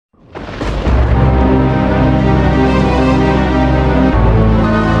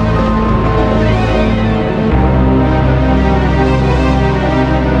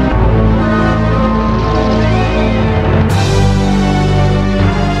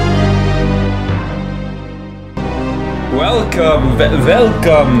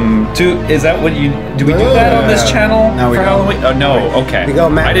welcome to. Is that what you do? We do that on this channel No, we for don't. Halloween? Oh no, okay. We go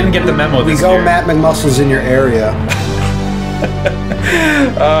Matt, I didn't get the memo. We this go year. Matt McMuscles in your area.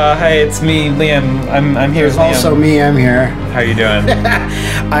 Hey, it's me, Liam. I'm here. There's Liam. also me. I'm here. How you doing?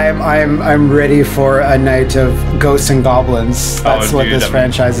 I'm ready for a night of ghosts and goblins. That's what dude, this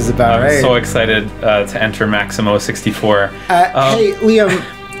franchise is about, I'm right? so excited to enter Maximo 64. Hey, Liam.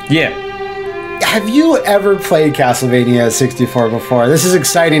 Yeah. Have you ever played Castlevania 64 before? This is an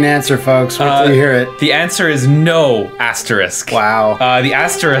exciting answer, folks. Wait till you hear it. The answer is no, asterisk. Wow. The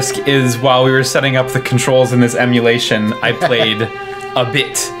asterisk is while we were setting up the controls in this emulation, I played a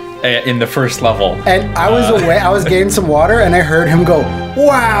bit in the first level. And I was away. I was getting some water, and I heard him go,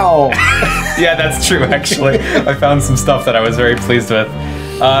 "Wow!" Yeah, that's true, actually. I found some stuff that I was very pleased with.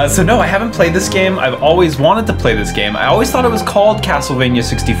 So no, I haven't played this game. I've always wanted to play this game. I always thought it was called Castlevania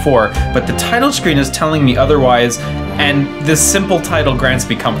 64, but the title screen is telling me otherwise, and this simple title grants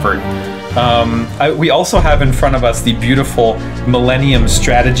me comfort. We also have in front of us the beautiful Millennium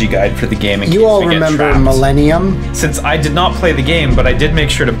strategy guide for the game. You all remember Millennium? Since I did not play the game, but I did make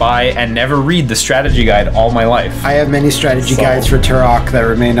sure to buy and never read the strategy guide all my life. I have many strategy guides for Turok that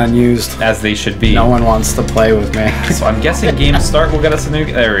remain unused. As they should be. No one wants to play with me. So I'm guessing game start will get us a new...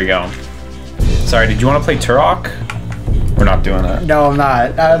 There we go. Sorry, did you want to play Turok? We're not doing that. No, I'm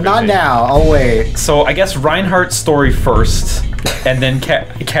not. Not now. I'll wait. So I guess Reinhardt's story first, and then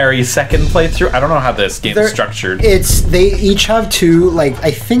Carrie's second playthrough. I don't know how this game is structured. They each have two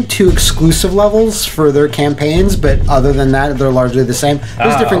exclusive levels for their campaigns, but other than that, they're largely the same.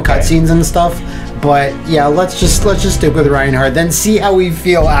 There's different cutscenes and stuff, but yeah, let's just stick with Reinhardt, then see how we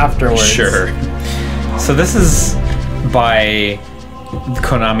feel afterwards. Sure. So this is by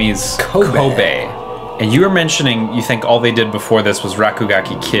Konami's Kobe. And you were mentioning you think all they did before this was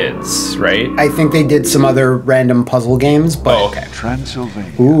Rakugaki Kids, right? I think they did some other random puzzle games, but... Oh, okay.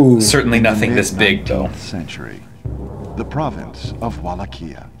 Transylvania. Ooh. Certainly nothing this big, though. Century, the province of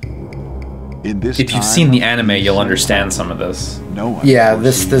Wallachia. In this if you've seen the anime, you'll understand some of this. No one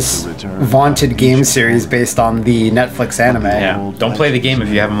this vaunted game series based on the Netflix anime. Yeah, don't play the game if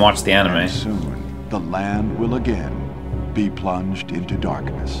you haven't watched the anime. Soon, the land will again be plunged into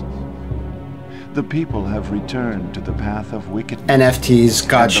darkness. The people have returned to the path of wickedness. NFTs,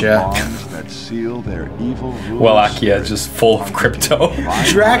 gotcha. And the bonds that seal their evil rule. Wallachia just full of crypto.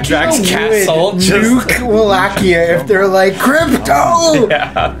 Drax Castle would nuke Wallachia if they're like, crypto!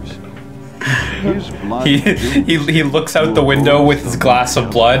 Yeah. He looks out the window with his glass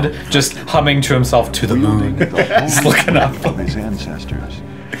of blood, just humming to himself, to the moon. He's looking up. Of his ancestors.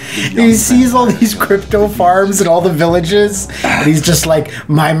 He sees all these crypto farms and all the villages, and he's just like,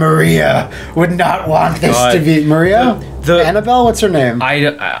 my Maria would not want this to be... Maria? Annabelle? What's her name? I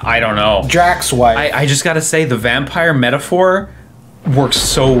don't know. Drax's wife. I just gotta say, the vampire metaphor works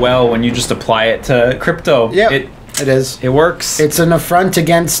so well when you just apply it to crypto. Yeah, it is. It works. It's an affront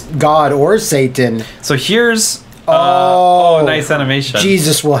against God or Satan. So here's... nice animation.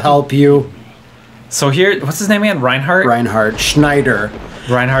 Jesus will help you. So here... What's his name again? Reinhardt? Reinhardt Schneider.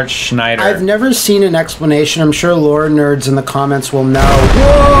 Reinhardt Schneider. I've never seen an explanation. I'm sure lore nerds in the comments will know.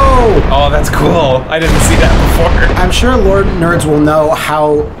 Whoa! Oh, that's cool. I didn't see that before. I'm sure lore nerds will know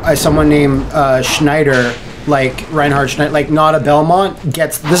how someone named Schneider, like Reinhardt Schneider, like not a Belmont,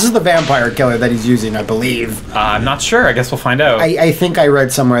 gets... This is the vampire killer that he's using, I believe. I'm not sure. I guess we'll find out. I think I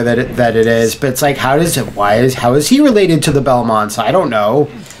read somewhere that it is, but it's like, how is he related to the Belmonts? I don't know.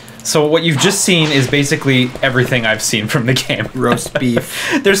 So what you've just seen is basically everything I've seen from the game. Roast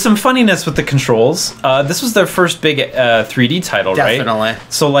beef. There's some funniness with the controls. This was their first big 3D title, right? Definitely.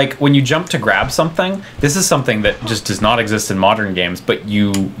 So like when you jump to grab something, this is something that just does not exist in modern games, but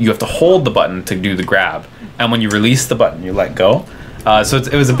you have to hold the button to do the grab. And when you release the button, you let go. So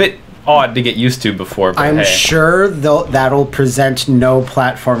it was a bit odd to get used to before, but I'm sure that'll present no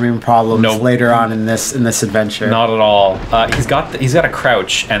platforming problems later on in this adventure. Not at all. He's got a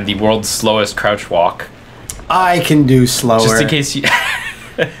crouch and the world's slowest crouch walk. I can do slower. Just in case you...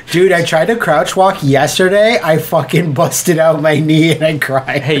 Dude, I tried to crouch walk yesterday. I fucking busted out my knee and I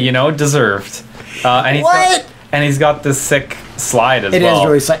cried. Hey, deserved. And he's got this sick slide as well. It is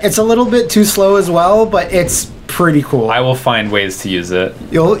really slight. It's a little bit too slow as well, but it's pretty cool. I will find ways to use it.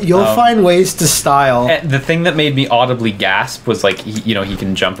 You'll find ways to style. And the thing that made me audibly gasp was like he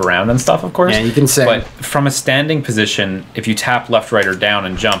can jump around and stuff, of course. Yeah, you can sing. But from a standing position, if you tap left, right, or down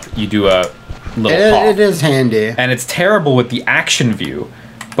and jump, you do a little hop. It is handy. And it's terrible with the action view,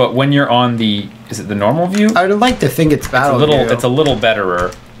 but when you're on the the normal view? I would like to think it's battle view. It's a little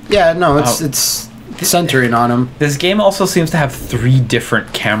betterer. Yeah, no, it's centering on him. This game also seems to have 3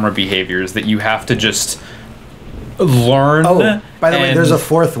 different camera behaviors that you have to just learn. Oh, by the way, there's a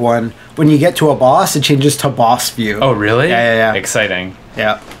fourth one. When you get to a boss, it changes to boss view. Oh, really? Yeah. Exciting.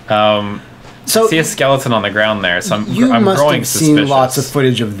 Yeah. So I see a skeleton on the ground there, so I'm you must growing have seen suspicious. lots of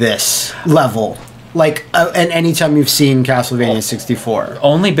footage of this level. Like, and anytime you've seen Castlevania 64.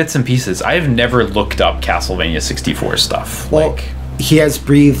 Only bits and pieces. I have never looked up Castlevania 64 stuff. Well, he has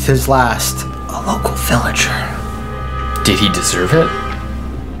breathed his last. A local villager. Did he deserve it?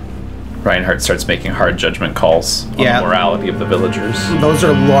 Reinhardt starts making hard judgment calls on the morality of the villagers. Those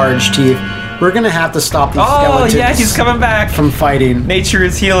are large teeth. We're gonna have to stop these skeletons. Oh, yeah, he's coming back. From fighting. Nature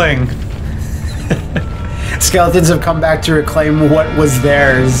is healing. Skeletons have come back to reclaim what was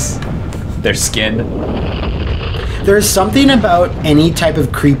theirs. Their skin. There's something about any type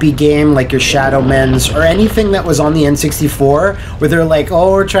of creepy game, like your Shadow Men's, or anything that was on the N64, where they're like,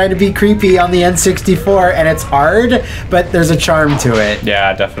 oh, we're trying to be creepy on the N64, and it's hard, but there's a charm to it.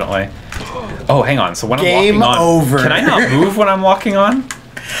 Yeah, definitely. Oh, hang on. So when Game I'm walking on... over. Can I not move when I'm walking on?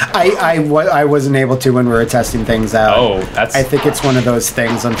 I wasn't able to when we were testing things out. Oh, that's... I think it's one of those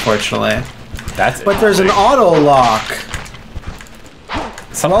things, unfortunately. That's But there's an auto lock.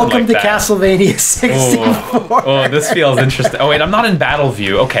 Something Welcome like to that. Castlevania 64. Oh, this feels interesting. Oh, wait, I'm not in battle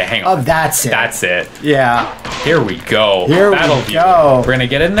view. Okay, hang on. Oh, that's it. That's it. Yeah. Here we go. Here battle we view. go. We're gonna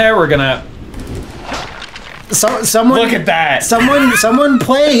get in there. We're gonna... Someone Look at that. Someone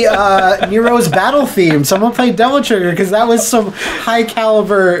play Nero's battle theme. Someone play Devil Trigger, because that was some high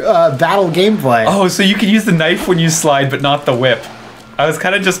caliber battle gameplay. Oh, so you can use the knife when you slide, but not the whip. I was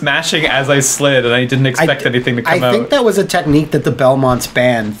kind of just mashing as I slid, and I didn't expect anything to come out. I think that was a technique that the Belmonts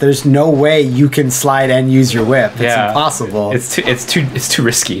banned. There's no way you can slide and use your whip. It's impossible. It's too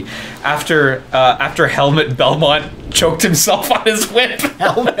risky. After Helmut Belmont choked himself on his whip.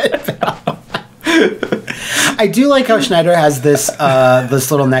 Helmut Belmont. I do like how Schneider has this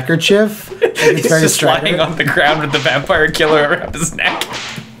this little neckerchief. It's very just Strider. lying on the ground with the vampire killer around his neck.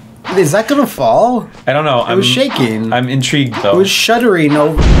 Is that gonna fall? I don't know. It was shaking. I'm intrigued though. It was shuddering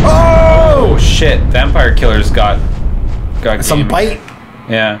over. Oh shit! Vampire killer's got some game. bite.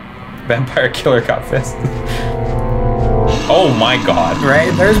 Yeah, vampire killer got fist. Oh my god!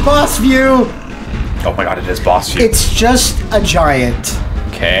 Right there's boss view. Oh my god! It is boss view. It's just a giant.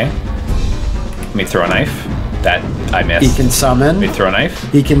 Okay. Let me throw a knife. That I missed. He can summon. Let me throw a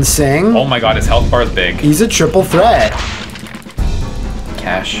knife. He can sing. Oh my god! His health bar is big. He's a triple threat.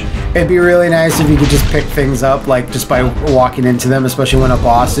 Cash. It'd be really nice if you could just pick things up, like just by walking into them, especially when a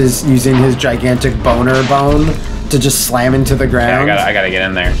boss is using his gigantic boner bone to just slam into the ground. Okay, I gotta get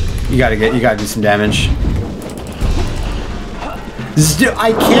in there. You gotta do some damage.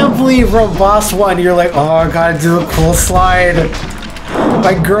 I can't believe from boss 1 you're like, oh, I gotta do a cool slide.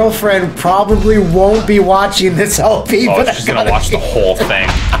 My girlfriend probably won't be watching this LP, Oh, but she's gonna watch the whole thing.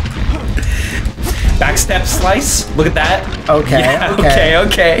 Backstep slice. Look at that. Okay. Yeah, okay.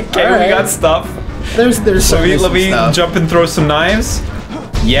 Okay. Right. We got stuff. There's Let me jump and throw some knives.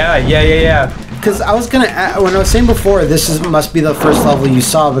 Yeah. Because I was gonna, when I was saying before, must be the first level you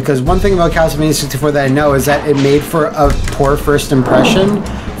saw. Because one thing about Castlevania 64 that I know is that it made for a poor first impression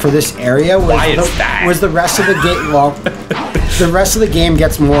for this area. Why is that? Was the rest of the game? Well, the rest of the game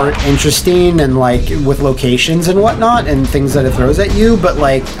gets more interesting and like with locations and whatnot and things that it throws at you. But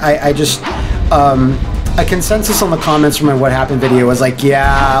like, I just. A consensus on the comments from my What Happened video was like,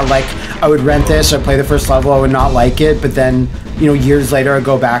 yeah, like I would rent this or play the first level, I would not like it, but then, you know, years later I'd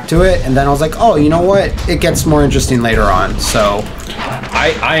go back to it, and then I was like, oh, you know what, it gets more interesting later on, so.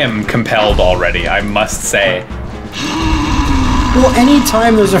 I am compelled already, I must say. Well,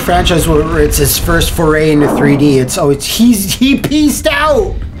 anytime there's a franchise where it's his first foray into 3D, he pieced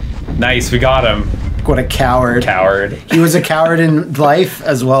out! Nice, we got him. What a coward. He was a coward in life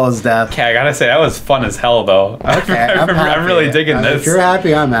as well as death. Okay, I gotta say, that was fun as hell, though. Okay, I'm really digging this. If you're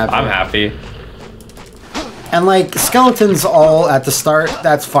happy, I'm happy. I'm happy. And like, skeletons all at the start,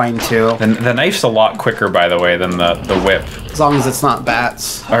 that's fine too. The knife's a lot quicker, by the way, than the whip. As long as it's not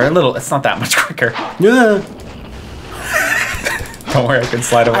bats. Or it's not that much quicker. Yeah. Don't worry, I can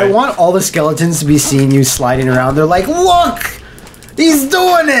slide away. I want all the skeletons to be seeing you sliding around. They're like, look! He's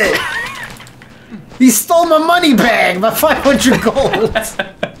doing it! He stole my money bag, my 500 gold.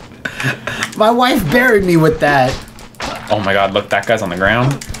 My wife buried me with that. Oh my god, look, that guy's on the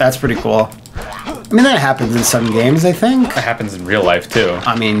ground. That's pretty cool. I mean, that happens in some games, I think. That happens in real life, too.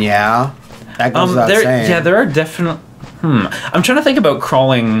 I mean, yeah. That goes without saying. Yeah, there are definite... I'm trying to think about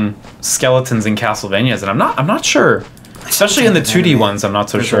crawling skeletons in Castlevanias, and I'm not sure. Especially in the 2D ones, I'm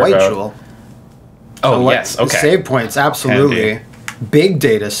not so sure White about. Jewel. Oh, yes, okay. Save points, absolutely. Big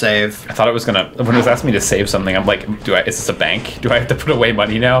data save. I thought it was gonna... When it was asking me to save something, I'm like, is this a bank? Do I have to put away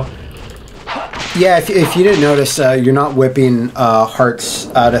money now? Yeah, if you didn't notice, you're not whipping hearts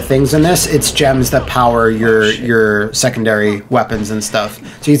out of things in this. It's gems that power your secondary weapons and stuff.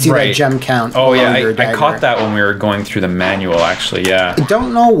 So you can see that gem count. Oh yeah, I caught that when we were going through the manual. Actually, yeah. I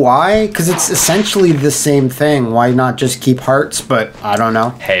don't know why, because it's essentially the same thing. Why not just keep hearts? But I don't know.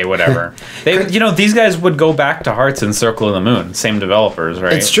 Hey, whatever. These guys would go back to Hearts and Circle of the Moon. Same developers,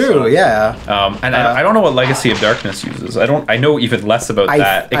 right? It's true. So, yeah. And I don't know what Legacy of Darkness uses. I know even less about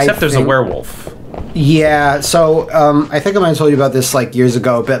that. Except there's a werewolf. Yeah, so I think I might have told you about this like years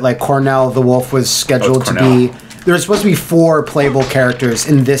ago, but like Cornell the Wolf was scheduled to be. There were supposed to be 4 playable characters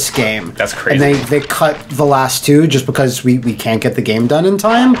in this game. That's crazy. And they cut the last 2 just because we can't get the game done in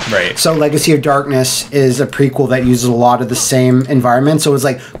time. Right. So Legacy of Darkness is a prequel that uses a lot of the same environment. So it was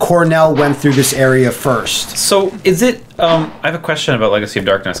like Cornell went through this area first. So is it... I have a question about Legacy of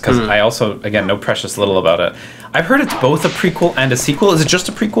Darkness, because I also, again, know precious little about it. I've heard it's both a prequel and a sequel. Is it just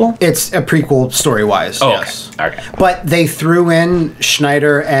a prequel? It's a prequel story-wise, yes. Okay. But they threw in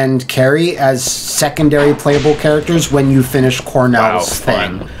Schneider and Carrie as secondary playable characters when you finish Cornell's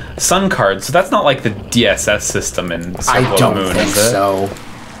thing. Sun Card, so that's not like the DSS system in Circle of the Moon, is it? So.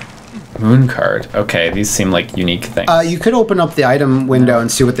 Moon Card. Okay, these seem like unique things. You could open up the item window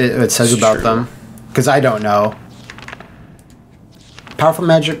and see what it says about them, because I don't know. Powerful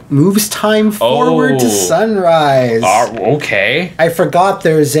magic moves time forward to sunrise. Okay. I forgot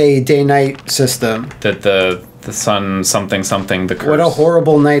there's a day-night system. That the sun something the curse. What a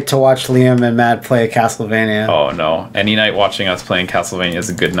horrible night to watch Liam and Matt play Castlevania. Oh no. Any night watching us playing Castlevania is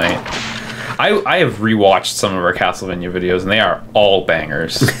a good night. I have rewatched some of our Castlevania videos and they are all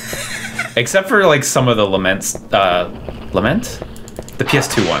bangers. Except for like some of the Laments. Lament? The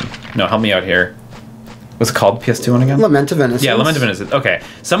PS2 one. No, help me out here. What's it called? PS2 one again? Lament of Innocence. Yeah, Lament of Innocence. Okay.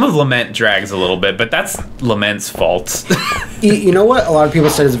 Some of Lament drags a little bit, but that's Lament's fault. You know what a lot of people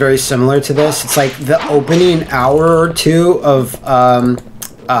said is very similar to this? It's like the opening hour or 2 of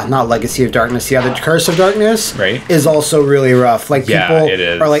not Legacy of Darkness, the other Curse of Darkness, right, is also really rough. Like people it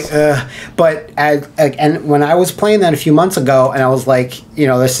is. are like, but and when I was playing that a few months ago, and I was like,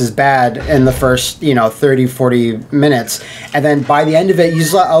 this is bad in the first 30, 40 minutes, and then by the end of it,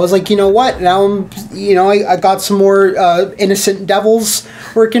 I was like, you know what? Now I'm, I got some more innocent devils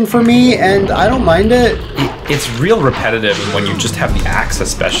working for me, and I don't mind it. It's real repetitive when you just have the axe,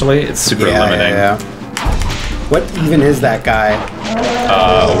 especially. It's super limiting. Yeah. What even is that guy?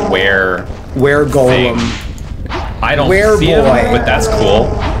 Where Golem. I don't see him, but that's cool.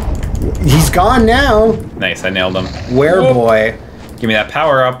 He's gone now. Nice, I nailed him. Boy. Give me that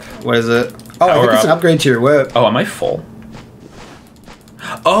power up. What is it? Oh, I think it's an upgrade to your whip. Oh, am I full?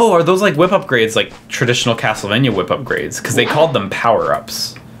 Oh, are those like whip upgrades, like traditional Castlevania whip upgrades? Because they called them power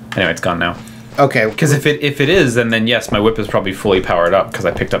ups. Anyway, it's gone now. Okay. Because if it is, then yes, my whip is probably fully powered up because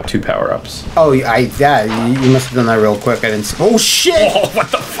I picked up 2 power ups. Oh, you must have done that real quick. I didn't see. Oh shit! Oh, what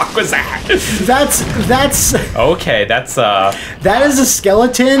the fuck was that? That's. Okay, that's That is a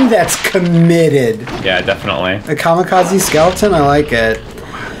skeleton that's committed. Yeah, definitely. A kamikaze skeleton. I like it.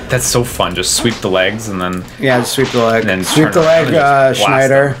 That's so fun. Just sweep the legs and then. Yeah, just sweep the leg. And then sweep the leg,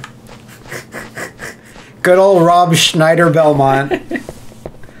 Schneider. Good old Rob Schneider Belmont.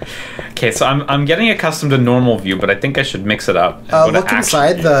 Okay, so I'm getting accustomed to normal view, but I think I should mix it up. Look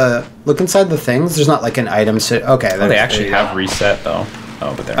inside the things. There's not like an item. Okay, they actually have reset though.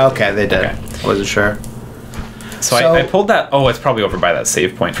 Oh, but they're okay. They did. Okay. I wasn't sure. So I pulled that. Oh, it's probably over by that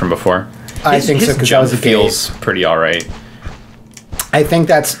save point from before. I think so because that was a feels pretty all right. I think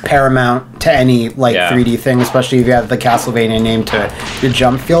that's paramount to any 3D thing, especially if you have the Castlevania name to it. Your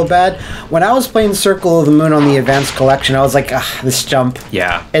jump feel bad. When I was playing Circle of the Moon on the Advanced Collection, I was like, this jump.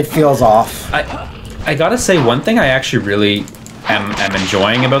 Yeah. It feels off. I gotta say, one thing I actually really am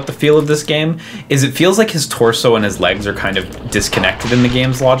enjoying about the feel of this game is it feels like his torso and his legs are kind of disconnected in the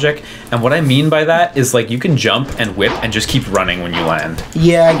game's logic. And what I mean by that is like you can jump and whip and just keep running when you land.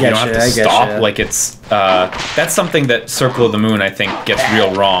 Yeah, I get you. You don't have to stop. Like it's that's something that Circle of the Moon I think gets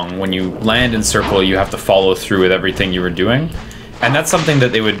real wrong. When you land in Circle, you have to follow through with everything you were doing. And that's something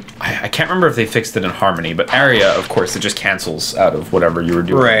that they would... I can't remember if they fixed it in Harmony, but Aria, of course, it just cancels out of whatever you were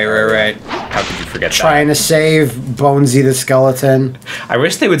doing. Right. How could you forget Trying to save Bonesy the skeleton. I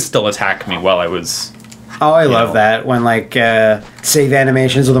wish they would still attack me while I was... Oh, I love that. When, save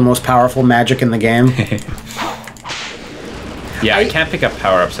animations are the most powerful magic in the game. Yeah, I can't pick up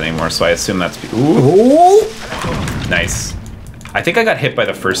power-ups anymore, so I assume that's... Ooh! Nice. I think I got hit by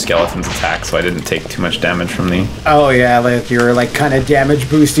the first skeleton's attack, so I didn't take too much damage from the... Oh, yeah, you were, kind of damage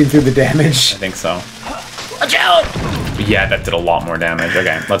boosting through the damage. I think so. Watch out! Yeah, that did a lot more damage.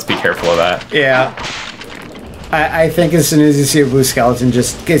 Okay, let's be careful of that. Yeah. I think as soon as you see a blue skeleton,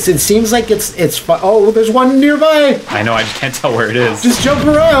 just it seems like it's fun. Oh, there's one nearby. I know. I just can't tell where it is. Just jump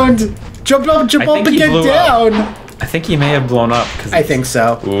around, jump up, and get down. I think he may have blown up. I think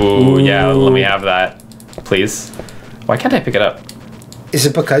so. Ooh, yeah. Let me have that, please. Why can't I pick it up? Is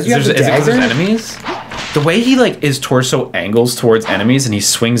it because you have the dagger? Is it because there's enemies? The way he like his torso angles towards enemies and he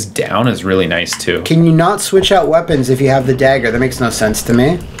swings down is really nice too. Can you not switch out weapons if you have the dagger? That makes no sense to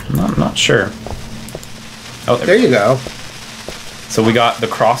me. I'm not sure. Oh, there you go. So we got the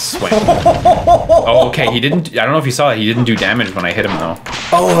cross swing. Oh, okay. He didn't. I don't know if you saw it. He didn't do damage when I hit him though.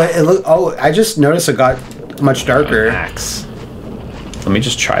 Oh, I just noticed it got much darker. An axe. Let me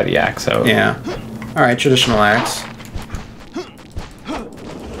just try the axe out. Yeah. All right, traditional axe.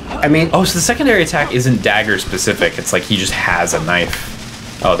 I mean... Oh, so the secondary attack isn't dagger specific. It's like he just has a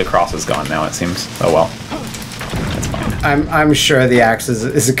knife. Oh, the cross is gone now, it seems. Oh, well. That's fine. I'm sure the axe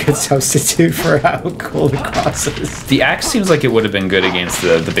is a good substitute for how cool the cross is. The axe seems like it would have been good against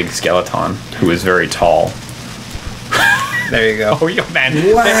the big skeleton, who is very tall. There you go. Oh, yo, man.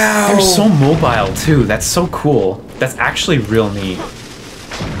 Wow. They're so mobile, too. That's so cool. That's actually real neat.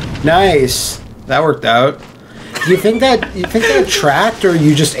 Nice. That worked out. Do you think that tracked, or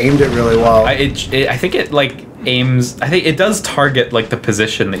you just aimed it really well? I think it like aims. I think it does target like the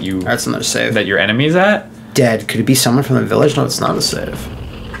position that you. That's another save. That your enemy's at. Dead. Could it be someone from the village? No, it's not a save.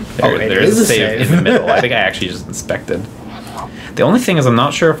 There is a save in the middle. I think I actually just inspected. The only thing is, I'm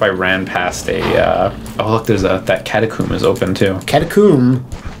not sure if I ran past a. Oh look, there's that catacomb is open too. Catacomb.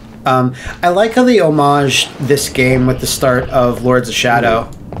 I like how they homage this game with the start of Lords of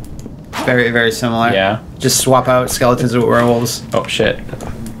Shadow. Very, very similar. Yeah. Just swap out skeletons with werewolves. Oh shit.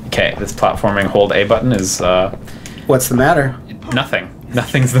 Okay, this platforming hold A button is What's the matter? Nothing.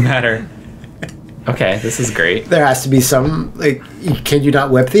 Nothing's the matter. Okay, this is great. There has to be some, like, can you not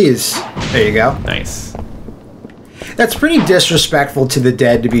whip these? There you go. Nice. That's pretty disrespectful to the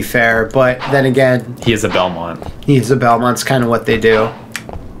dead, to be fair, but then again... He is a Belmont. He is a Belmont. It's kind of what they do.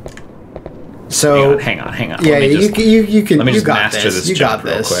 So... Hang on. Yeah, you can... Let me just master this. You got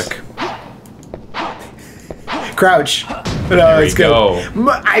this. Real quick. Crouch. No, it's good.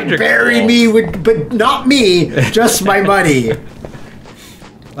 I bury me with, but not me. Just my money.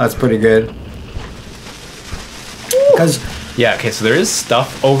 That's pretty good. Because yeah, okay, so there is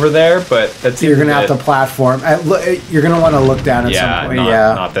stuff over there, but that's you're gonna have to platform. You're gonna want to look down at some point.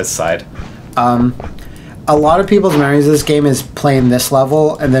 Not this side. A lot of people's memories of this game is playing this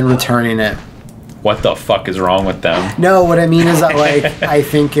level and then returning it. What the fuck is wrong with them? No, what I mean is that, like, I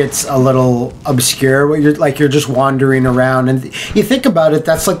think it's a little obscure. What you're just wandering around, and you think about it.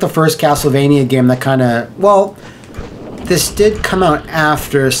 That's like the first Castlevania game that kind of this did come out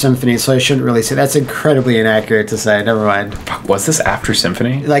after Symphony, so I shouldn't really say that's incredibly inaccurate to say. Never mind. Was this after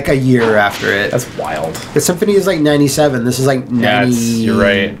Symphony? Like a year after it. That's wild. The Symphony is like 97. This is like 90. You're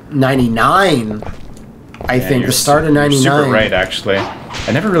right. 99. I think the start of 99. You're super right, actually.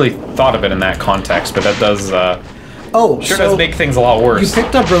 I never really thought of it in that context, but that does. Does make things a lot worse. You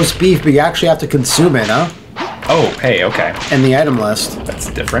picked up roast beef, but you actually have to consume it, huh? Oh, hey, okay. In the item list. That's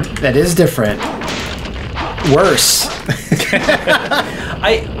different. That is different. Worse.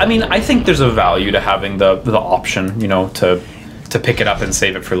 I mean, I think there's a value to having the option, to pick it up and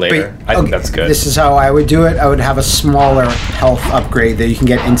save it for later. I think that's good. This is how I would do it. I would have a smaller health upgrade that you can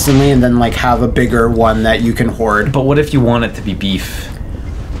get instantly, and then like have a bigger one that you can hoard. But what if you want it to be beef?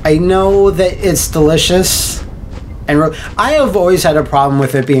 I know that it's delicious, and I have always had a problem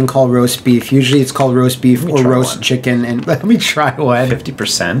with it being called roast beef. Usually it's called roast beef or roast chicken. And let me try one.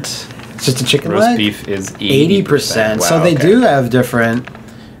 50%. It's just a chicken roast leg? Beef is 80%. Wow, so they do have different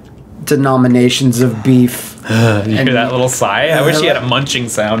denominations of beef. You hear that little sigh? I wish he had a munching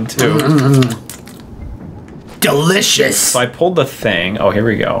sound too. Delicious. So I pulled the thing. Oh, here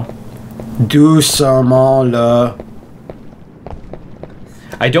we go. Do some all.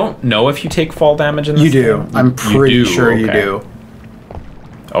 I don't know if you take fall damage in this. You do. Game. I'm pretty sure you do.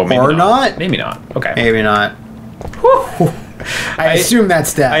 Oh, maybe or not. Maybe not. Okay. Maybe not. I assume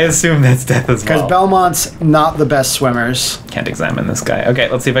that's death. I assume that's death as well. Because Belmont's not the best swimmers. Can't examine this guy. Okay,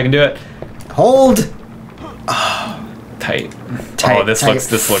 let's see if I can do it. Hold. Oh, tight. Tight. Oh, this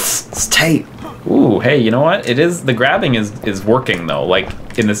looks. It's tight. Ooh, hey, you know what? It is. The grabbing is working though.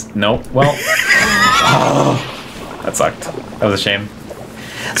 Like in this. No. Well. Oh, that sucked. That was a shame.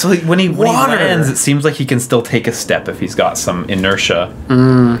 So like, when he lands, it seems like he can still take a step if he's got some inertia.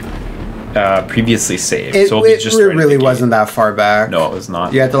 Previously saved. It really wasn't that far back. No, it was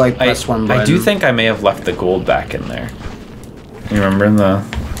not. You had to like press one button. I do think I may have left the gold back in there. You remember in the...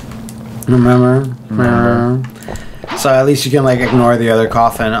 Remember. So at least you can like ignore the other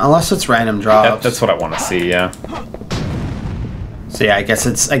coffin, unless it's random drops. That's what I want to see. Yeah. So yeah, I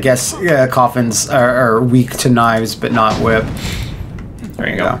guess coffins are weak to knives, but not whip. There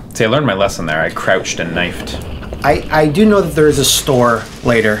you go. See, I learned my lesson there. I crouched and knifed. I do know that there is a store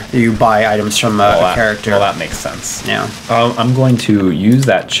later that you buy items from a character. Well, that makes sense. Yeah. I'm going to use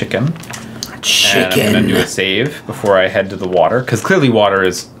that chicken. Chicken. And I'm going to do a save before I head to the water, because clearly water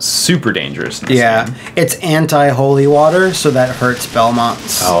is super dangerous in this game. It's anti-holy water, so that hurts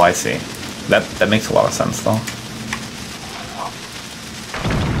Belmonts. Oh, I see. That makes a lot of sense, though.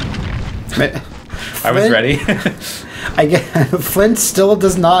 I was ready. I guess Flint still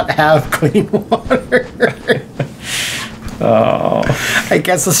does not have clean water. Oh. I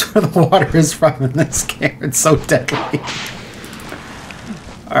guess that's where the water is from in this game. It's so deadly.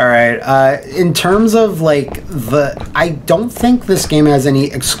 Alright, in terms of, like, I don't think this game has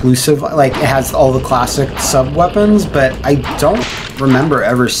any exclusive, like, it has all the classic sub-weapons, but I don't remember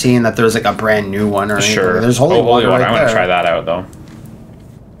ever seeing that there's, like, a brand new one or anything. Sure. There's holy water right I want to try that out, though.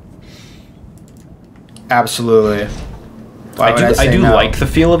 Absolutely. I do like the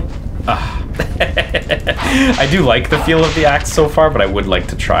feel of... I do like the feel of the axe so far, but I would like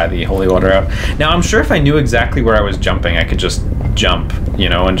to try the holy water out. Now, I'm sure if I knew exactly where I was jumping, I could just jump, you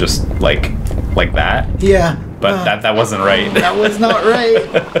know, and just like that. Yeah. But that wasn't right. That was not right.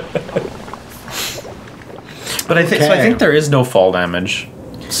 But I think there is no fall damage.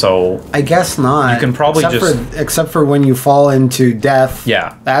 So I guess not. You can probably except for when you fall into death.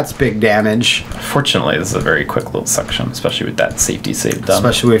 Yeah, that's big damage. Fortunately, this is a very quick little section, especially with that safety save done.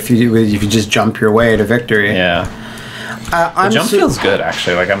 Especially if you just jump your way to victory. Yeah, the jump feels good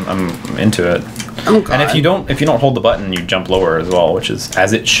actually. Like I'm into it. And if you don't hold the button, you jump lower as well, which is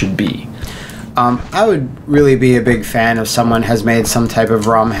as it should be. I would really be a big fan if someone has made some type of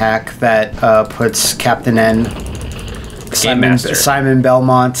ROM hack that puts Captain N. Simon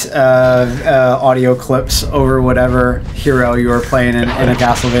Belmont audio clips over whatever hero you are playing in a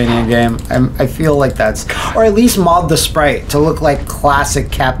Castlevania game. I feel like that's... Or at least mod the sprite to look like classic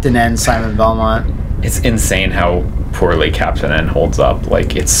Captain N Simon Belmont. It's insane how poorly Captain N holds up.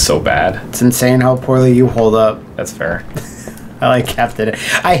 Like, it's so bad. It's insane how poorly you hold up. That's fair. I like Captain N.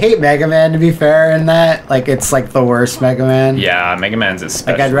 I hate Mega Man, to be fair, in that. Like, it's like the worst Mega Man. Yeah, Mega Man's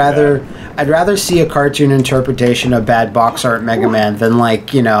especially like, I'd rather see a cartoon interpretation of bad box art Mega Man than,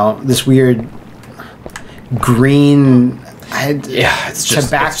 like, you know, this weird green it's just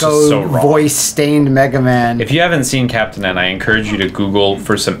tobacco so voice stained Mega Man. If you haven't seen Captain N, I encourage you to Google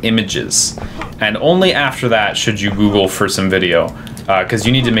for some images, and only after that should you Google for some video, because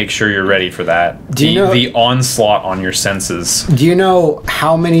you need to make sure you're ready for that. The onslaught on your senses. Do you know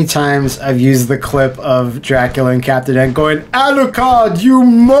how many times I've used the clip of Dracula and Captain N going, "Alucard, you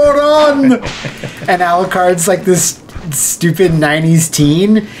moron!" And Alucard's like this stupid 90s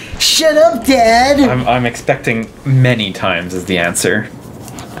teen. "Shut up, Dad!" I'm expecting many times is the answer.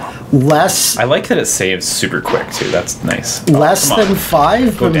 Less. I like that it saves super quick too. That's nice. Less than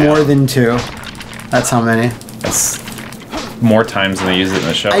 5, but more than 2. That's how many. That's more times than they use it in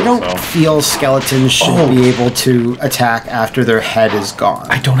the show. I don't feel skeletons should be able to attack after their head is gone.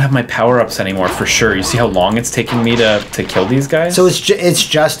 I don't have my power-ups anymore for sure. You see how long it's taking me to kill these guys? So it's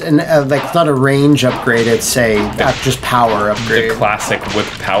just an like it's not a range upgrade. It's just power upgrade. The classic whip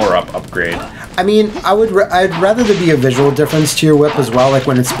power-up upgrade. I mean, I'd rather there be a visual difference to your whip as well, like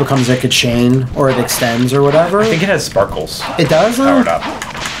when it becomes like a chain or it extends or whatever. I think it has sparkles. It does? Powered up.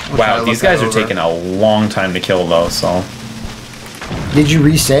 Wow, these guys are taking a long time to kill though, so... Did you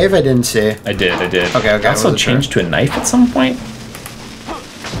resave? I didn't see. I did. Okay. I also changed to a knife at some point.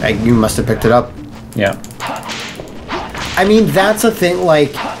 You must have picked it up. Yeah. I mean, that's a thing,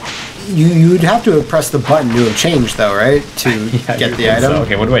 like... You'd have to have pressed the button to have changed, though, right? To get the item. So.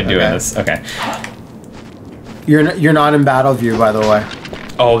 Okay, what do I do in this? Okay. You're not in battle view, by the way.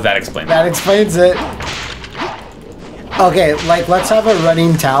 Oh, that explains it. That explains it. Okay, like, let's have a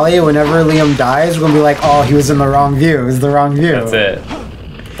running tally. Whenever Liam dies, we're gonna be like, oh, he was in the wrong view. It was the wrong view. That's it.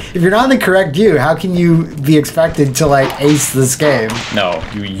 If you're not in the correct view, how can you be expected to, like, ace this game? No,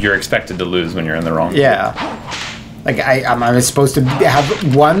 you're expected to lose when you're in the wrong view. Yeah. Like, am I supposed to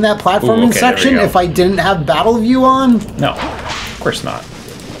have won that platforming section if I didn't have battle view on? No, of course not.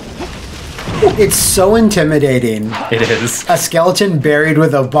 It's so intimidating. It is. A skeleton buried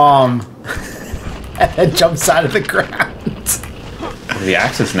with a bomb and then jumps out of the ground. The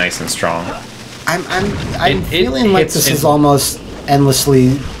axe is nice and strong. I'm feeling like this is almost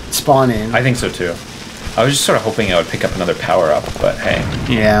endlessly spawning. I think so too. I was just sort of hoping I would pick up another power-up, but hey.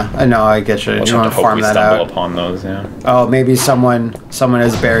 Yeah, I know, I get you. You want to farm that out. Upon those, yeah. Oh, maybe someone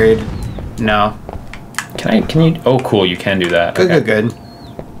is buried. No. Can you? Oh, cool. You can do that. Good.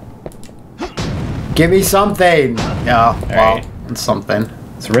 Give me something. Yeah. Well, right. it's something.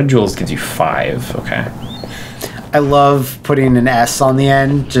 So red jewels gives you 5. Okay. I love putting an S on the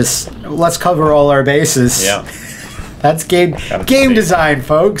end. Just let's cover all our bases. Yeah. That's game design,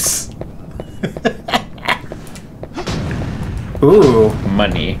 folks. Ooh.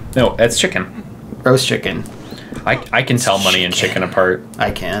 Money. No, that's chicken. Roast chicken. I can tell money and chicken apart.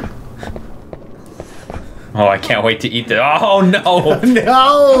 I can't. Oh, I can't wait to eat this. Oh, no.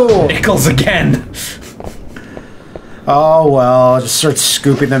 No! Pickles again. Oh, well. I'll just start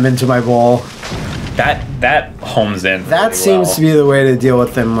scooping them into my bowl. That homes in. That really seems well. to be the way to deal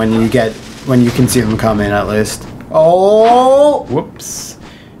with them when you can see them come in, at least. Oh! Whoops.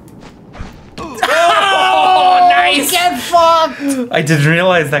 Oh, nice! Get fucked! I didn't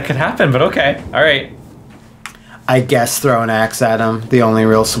realize that could happen, but okay. All right. I guess throw an axe at him. The only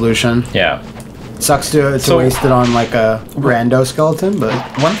real solution. Yeah. Sucks to waste it on like a rando skeleton, but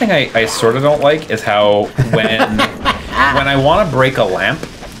One thing I sort of don't like is how when I want to break a lamp,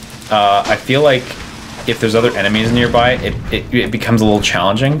 I feel like if there's other enemies nearby, it becomes a little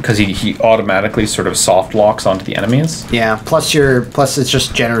challenging because he automatically sort of soft locks onto the enemies. yeah. Plus it's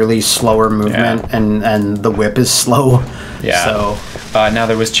just generally slower movement, and the whip is slow. Yeah. So Now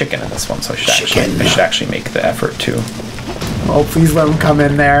there was chicken in this one, so I should actually make the effort too. oh, please let him come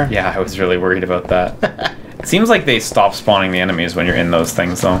in there. Yeah, I was really worried about that. It seems like they stop spawning the enemies when you're in those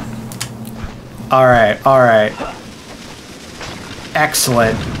things, though. All right.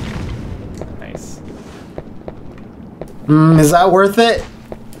 Excellent. Nice. Is that worth it?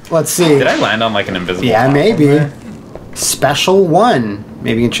 Let's see. Did I land on like an invisible? Yeah, platform maybe. there? Special 1.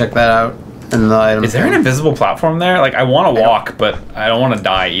 Maybe you can check that out in the item. Is there an invisible platform there? Like, I want to walk, but I don't want to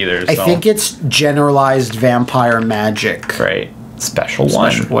die either. So. I think it's generalized vampire magic. Right. Special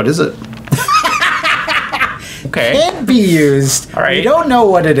 1. What is it? Okay. Can't be used. All right. We don't know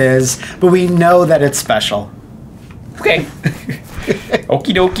what it is, but we know that it's special. Okay.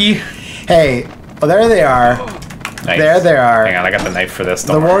 Okie dokie. Hey, well, there they are. Nice. There they are. Hang on, I got the knife for this.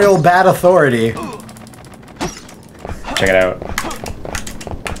 The Don't worry. Royal Bat Authority. Check it out.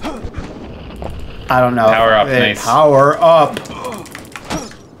 I don't know. Power up, They nice. Power up.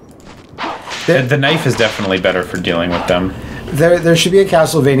 The knife is definitely better for dealing with them. There should be a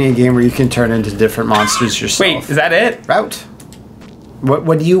Castlevania game where you can turn into different monsters yourself. Wait, is that it? Route.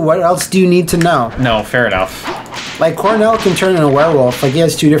 What else do you need to know? No, fair enough. Like Cornell can turn into a werewolf. Like he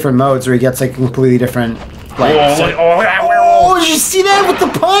has 2 different modes where he gets like completely different. Like, Oh, so- look at that werewolf! oh, did you see that with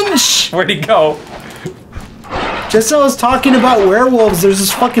the punch? Where'd he go? Just as I was talking about werewolves, there's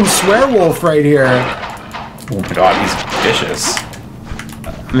this fucking swearwolf right here. Oh my god, he's vicious.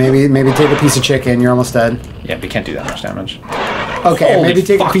 Maybe take a piece of chicken. You're almost dead. Yeah, we can't do that much damage. Okay, Holy maybe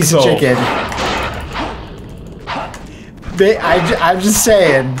take a fuck, piece of though. chicken. I'm just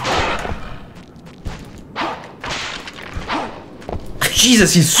saying.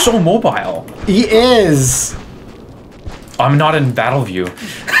 Jesus, he's so mobile. He is. I'm not in battle view.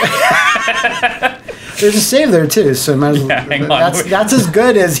 There's a save there too, so might as well, Yeah, hang on. that's as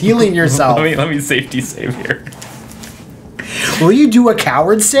good as healing yourself. Let me safety save here. Will you do a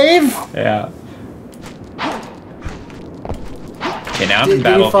coward save? Yeah. Okay, now I'm in Did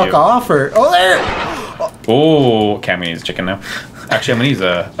battle he fuck view. off or? Oh, there! Oh, okay, I'm gonna use chicken now. Actually, I'm gonna use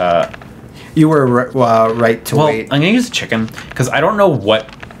a. You were right to Well, wait. I'm gonna use chicken because I don't know what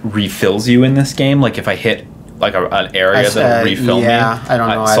refills you in this game. Like if I hit like an area that'll refill me. Yeah, I don't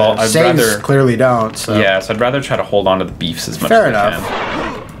know. So either. I'd Saves rather. clearly don't. So. Yeah, so I'd rather try to hold on to the beefs as much Fair as I enough.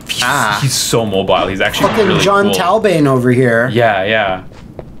 can. He's so mobile. He's actually Fucking really John cool. Talbane over here. Yeah, yeah.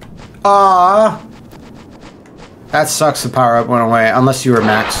 That sucks. The power up went away, unless you were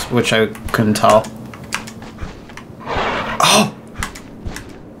max, which I couldn't tell. Oh,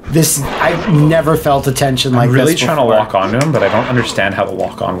 I've never felt a tension like I'm really this trying to before. lock onto him, but I don't understand how the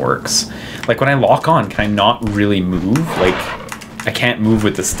lock on works. Like when I lock on, can I not really move? Like I can't move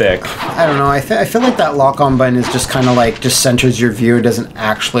with the stick. I don't know. I feel like that lock on button is just kind of like just centers your view. It doesn't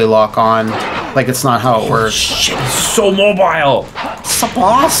actually lock on. Like it's not how it works. Shit, he's so mobile. It's a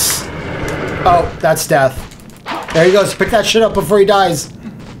boss. Oh, that's death. There he goes. Pick that shit up before he dies.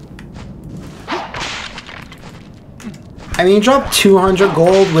 I mean, he dropped 200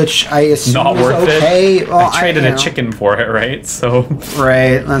 gold, which I assume Not is worth okay. it. Well, I traded you a know. chicken for it, right? So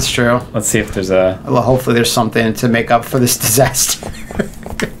Right, that's true. let's see if there's a. Well, hopefully there's something to make up for this disaster.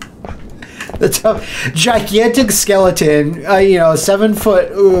 The tough, gigantic skeleton,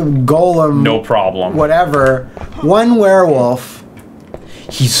 7-foot golem. No problem. Whatever. One werewolf.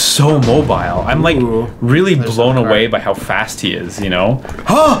 He's so mobile. I'm like Ooh. really There's blown some away part. by how fast he is. You know.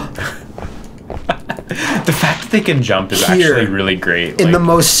 Huh! The fact that they can jump is Here, actually really great. In the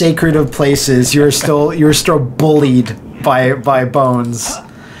most sacred of places, you're still bullied by bones.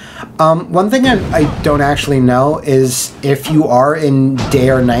 One thing I don't actually know is if you are in day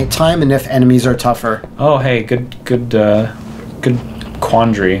or night time and if enemies are tougher. Oh, hey, good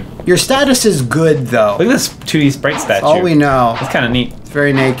quandary. Your status is good, though. Look at this 2D sprite statue. That's all we know. It's kind of neat. It's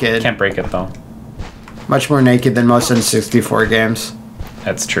very naked. Can't break it, though. Much more naked than most N64 games.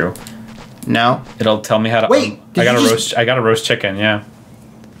 That's true. No? It'll tell me how to... Wait! I gotta roast chicken, yeah.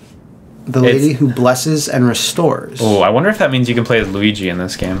 The lady who blesses and restores. Oh, I wonder if that means you can play as Luigi in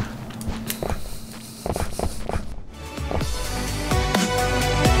this game.